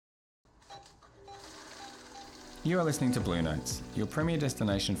You are listening to Blue Notes, your premier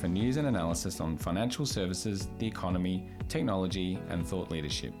destination for news and analysis on financial services, the economy, technology, and thought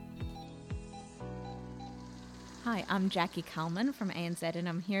leadership. Hi, I'm Jackie Kalman from ANZ, and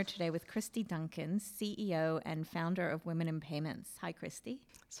I'm here today with Kristy Duncan, CEO and founder of Women in Payments. Hi, Kristy.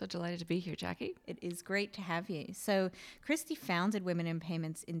 So delighted to be here, Jackie. It is great to have you. So, Kristy founded Women in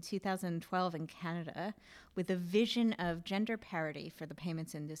Payments in 2012 in Canada with a vision of gender parity for the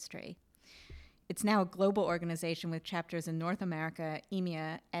payments industry. It's now a global organization with chapters in North America,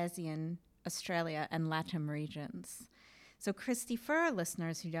 EMEA, ASEAN, Australia, and LATAM regions. So, Kristy, for our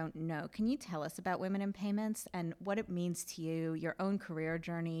listeners who don't know, can you tell us about Women in Payments and what it means to you, your own career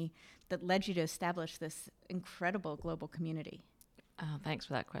journey that led you to establish this incredible global community? Thanks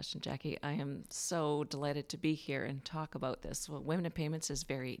for that question, Jackie. I am so delighted to be here and talk about this. Well, Women in Payments is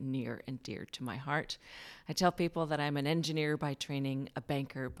very near and dear to my heart. I tell people that I'm an engineer by training, a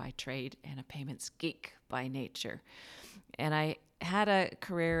banker by trade, and a payments geek by nature. And I had a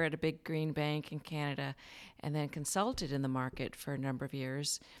career at a big green bank in Canada and then consulted in the market for a number of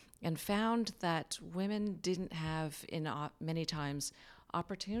years and found that women didn't have, many times,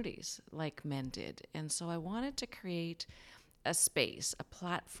 opportunities like men did. And so I wanted to create a space, a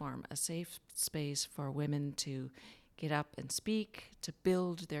platform, a safe space for women to get up and speak, to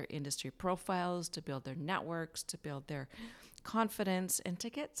build their industry profiles, to build their networks, to build their confidence, and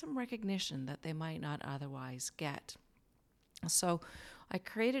to get some recognition that they might not otherwise get. So I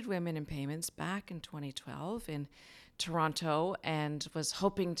created Women in Payments back in 2012 in Toronto and was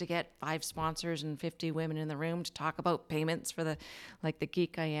hoping to get 5 sponsors and 50 women in the room to talk about payments for the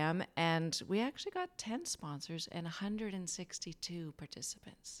geek I am. And we actually got 10 sponsors and 162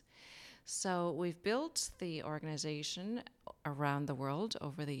 participants. So we've built the organization around the world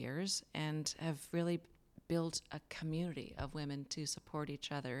over the years and have really built a community of women to support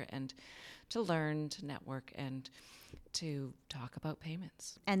each other and to learn, to network, and to talk about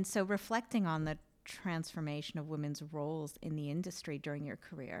payments. And so reflecting on the transformation of women's roles in the industry during your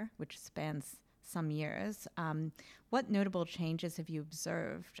career, which spans some years, what notable changes have you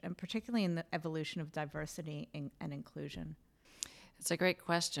observed, and particularly in the evolution of diversity and inclusion? It's a great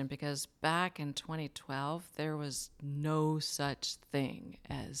question because back in 2012, there was no such thing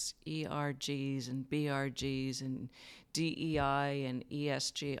as ERGs and BRGs and DEI and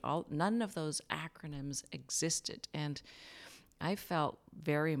ESG. None of those acronyms existed. And I felt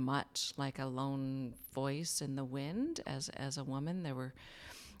very much like a lone voice in the wind as a woman. There were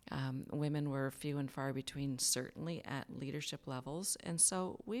women were few and far between, certainly at leadership levels. And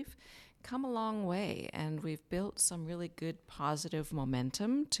so we've come a long way, and we've built some really good positive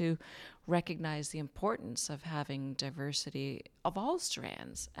momentum to recognize the importance of having diversity of all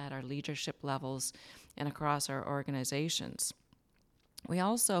strands at our leadership levels and across our organizations. We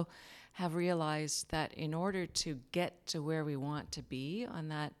also have realized that in order to get to where we want to be on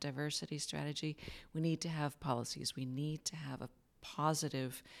that diversity strategy, we need to have policies. We need to have a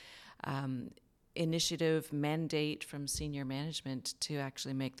positive initiative mandate from senior management to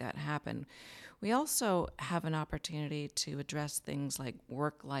actually make that happen. We also have an opportunity to address things like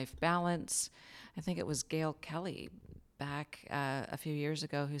work-life balance. I think it was Gail Kelly back a few years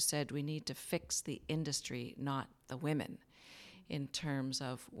ago who said we need to fix the industry, not the women, in terms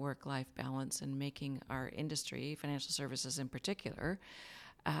of work-life balance and making our industry, financial services in particular,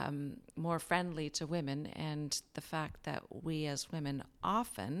 more friendly to women, and the fact that we as women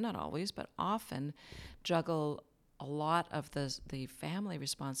often, not always, but often juggle a lot of the family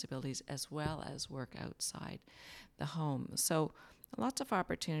responsibilities as well as work outside the home. So lots of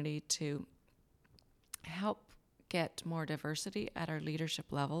opportunity to help get more diversity at our leadership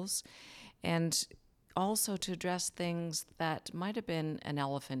levels, and also to address things that might have been an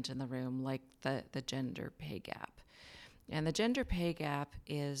elephant in the room, like the gender pay gap. And the gender pay gap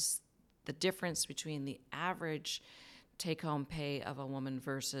is the difference between the average take-home pay of a woman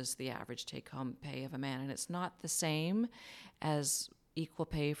versus the average take-home pay of a man. And it's not the same as equal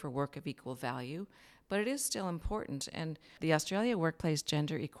pay for work of equal value, but it is still important. And the Australia Workplace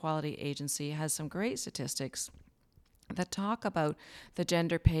Gender Equality Agency has some great statistics that talk about the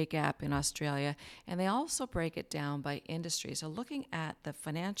gender pay gap in Australia, and they also break it down by industry. So looking at the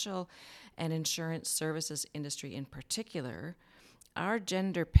financial and insurance services industry in particular, our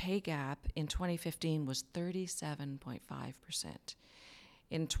gender pay gap in 2015 was 37.5%.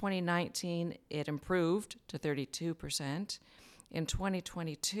 In 2019, it improved to 32%. In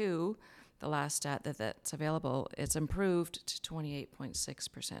 2022, the last stat that's available, it's improved to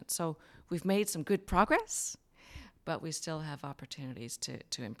 28.6%. So we've made some good progress, but we still have opportunities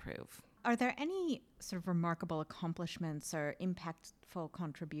to improve. Are there any sort of remarkable accomplishments or impactful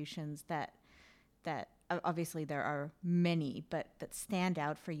contributions that that obviously there are many, but that stand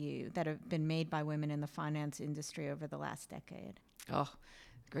out for you that have been made by women in the finance industry over the last decade? Oh,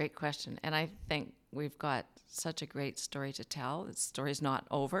 great question. And I think we've got such a great story to tell. The story's not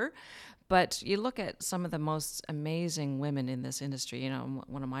over. But you look at some of the most amazing women in this industry.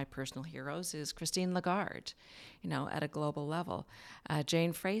 One of my personal heroes is Christine Lagarde, at a global level.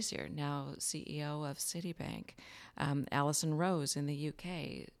 Jane Fraser, now CEO of Citibank. Alison Rose in the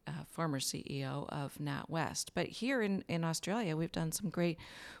UK, former CEO of NatWest. But here in Australia, we've done some great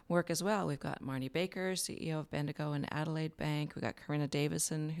work as well. We've got Marnie Baker, CEO of Bendigo and Adelaide Bank. We've got Corinna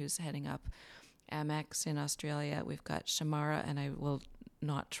Davison, who's heading up Amex in Australia. We've got Shamara, and I will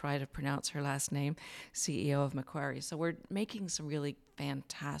not try to pronounce her last name, CEO of Macquarie. So we're making some really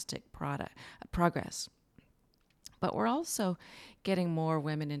fantastic progress. But we're also getting more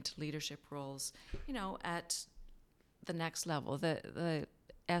women into leadership roles, at the next level, the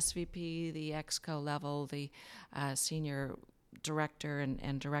SVP, the ExCo level, the senior director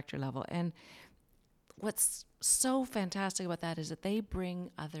and director level. And what's so fantastic about that is that they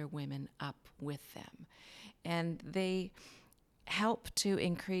bring other women up with them. And they help to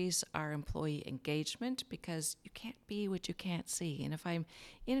increase our employee engagement, because you can't be what you can't see. And if I'm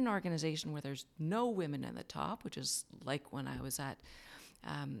in an organization where there's no women at the top, which is like when I was at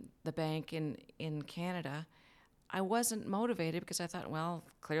the bank in Canada, I wasn't motivated, because I thought, well,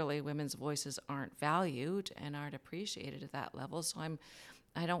 clearly women's voices aren't valued and aren't appreciated at that level, so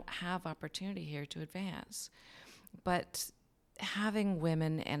I don't have opportunity here to advance. But having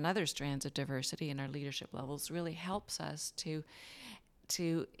women and other strands of diversity in our leadership levels really helps us to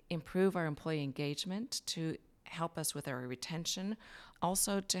improve our employee engagement, to help us with our retention,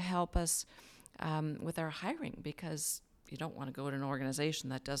 also to help us with our hiring, because you don't want to go to an organization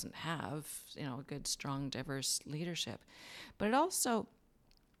that doesn't have, a good, strong, diverse leadership. But it also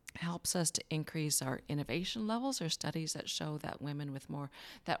helps us to increase our innovation levels. There are studies that show that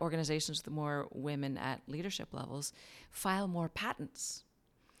organizations with more women at leadership levels file more patents.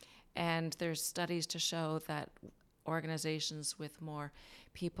 And there's studies to show that organizations with more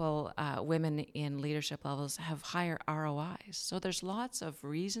people, women in leadership levels, have higher ROIs. So there's lots of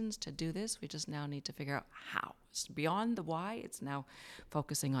reasons to do this. We just now need to figure out how. It's beyond the why, it's now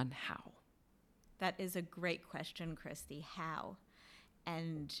focusing on how. That is a great question, Kristy. How?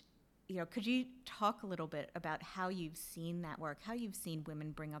 And, could you talk a little bit about how you've seen that work, how you've seen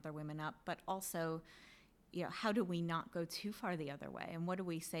women bring other women up, but also, how do we not go too far the other way? And what do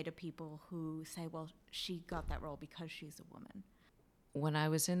we say to people who say, well, she got that role because she's a woman? When I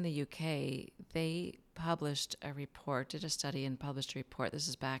was in the UK, they did a study and published a report, this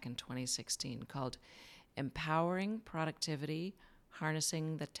is back in 2016, called Empowering Productivity,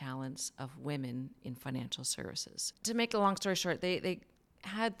 Harnessing the Talents of Women in Financial Services. To make a long story short, they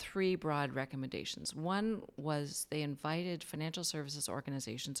had three broad recommendations. One was they invited financial services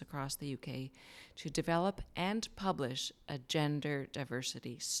organizations across the UK to develop and publish a gender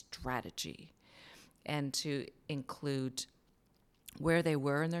diversity strategy, and to include where they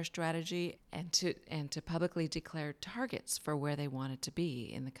were in their strategy, and to publicly declare targets for where they wanted to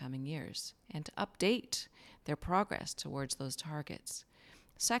be in the coming years, and to update their progress towards those targets.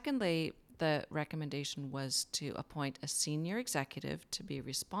 Secondly, the recommendation was to appoint a senior executive to be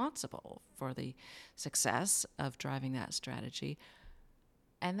responsible for the success of driving that strategy.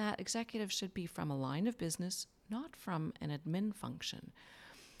 And that executive should be from a line of business, not from an admin function.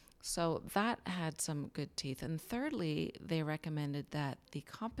 So that had some good teeth. And thirdly, they recommended that the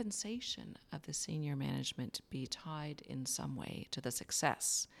compensation of the senior management be tied in some way to the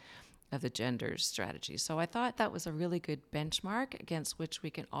success of the gender strategy. So I thought that was a really good benchmark against which we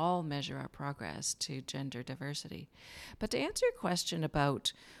can all measure our progress to gender diversity. But to answer your question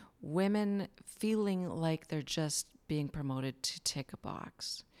about women feeling like they're just being promoted to tick a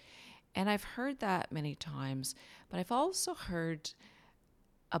box, and I've heard that many times, but I've also heard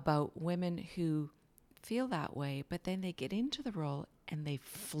about women who feel that way, but then they get into the role and they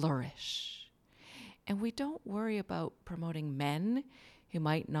flourish. And we don't worry about promoting men who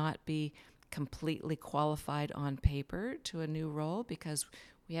might not be completely qualified on paper to a new role, because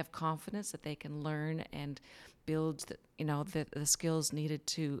we have confidence that they can learn and build the skills needed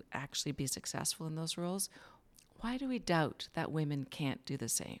to actually be successful in those roles. Why do we doubt that women can't do the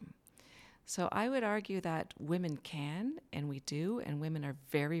same? So I would argue that women can, and we do, and women are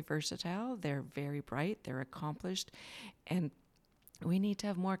very versatile, they're very bright, they're accomplished, and we need to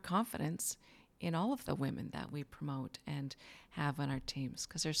have more confidence in all of the women that we promote and have on our teams,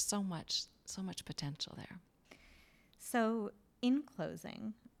 because there's so much potential there. So in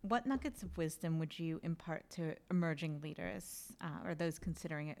closing, What nuggets of wisdom would you impart to emerging leaders or those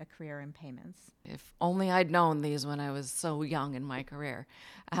considering a career in payments? If only I'd known these when I was so young in my career.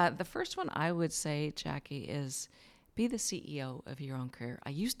 The first one I would say, Jackie, is be the CEO of your own career.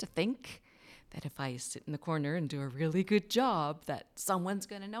 I used to think that if I sit in the corner and do a really good job, that someone's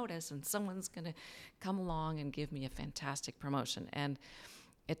going to notice and someone's going to come along and give me a fantastic promotion. And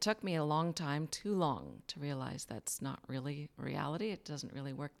it took me a long time, too long, to realize that's not really reality. It doesn't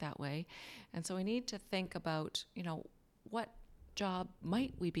really work that way. And so we need to think about, what job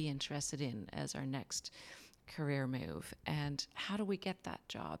might we be interested in as our next career move? And how do we get that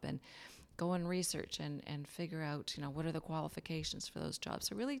job? And go and research and figure out, what are the qualifications for those jobs.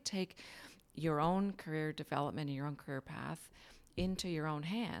 So really take your own career development and your own career path into your own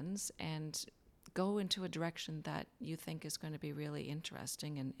hands and go into a direction that you think is going to be really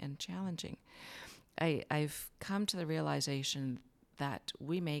interesting and challenging. I've come to the realization that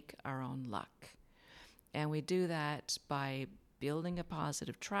we make our own luck. And we do that by building a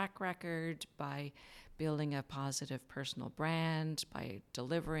positive track record, by building a positive personal brand, by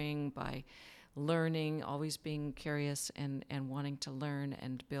delivering, by learning, always being curious and wanting to learn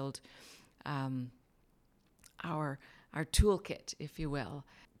and build our toolkit, if you will.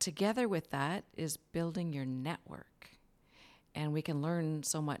 Together with that is building your network. And we can learn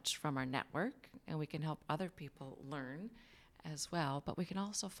so much from our network, and we can help other people learn as well, but we can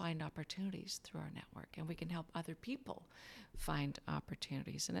also find opportunities through our network, and we can help other people find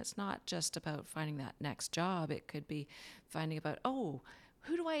opportunities. And it's not just about finding that next job. It could be finding about,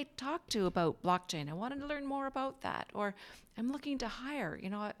 who do I talk to about blockchain? I wanted to learn more about that. Or I'm looking to hire,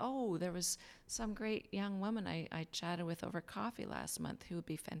 there was some great young woman I chatted with over coffee last month who would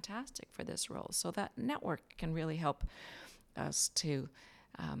be fantastic for this role. So that network can really help us to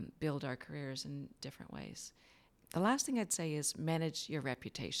build our careers in different ways. The last thing I'd say is manage your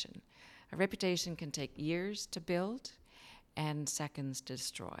reputation. A reputation can take years to build and seconds to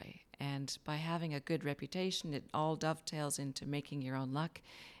destroy. And by having a good reputation, it all dovetails into making your own luck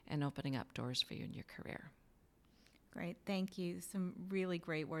and opening up doors for you in your career. Great. Thank you. Some really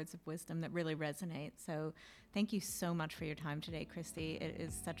great words of wisdom that really resonate. So thank you so much for your time today, Kristy. It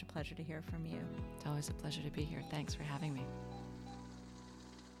is such a pleasure to hear from you. It's always a pleasure to be here. Thanks for having me.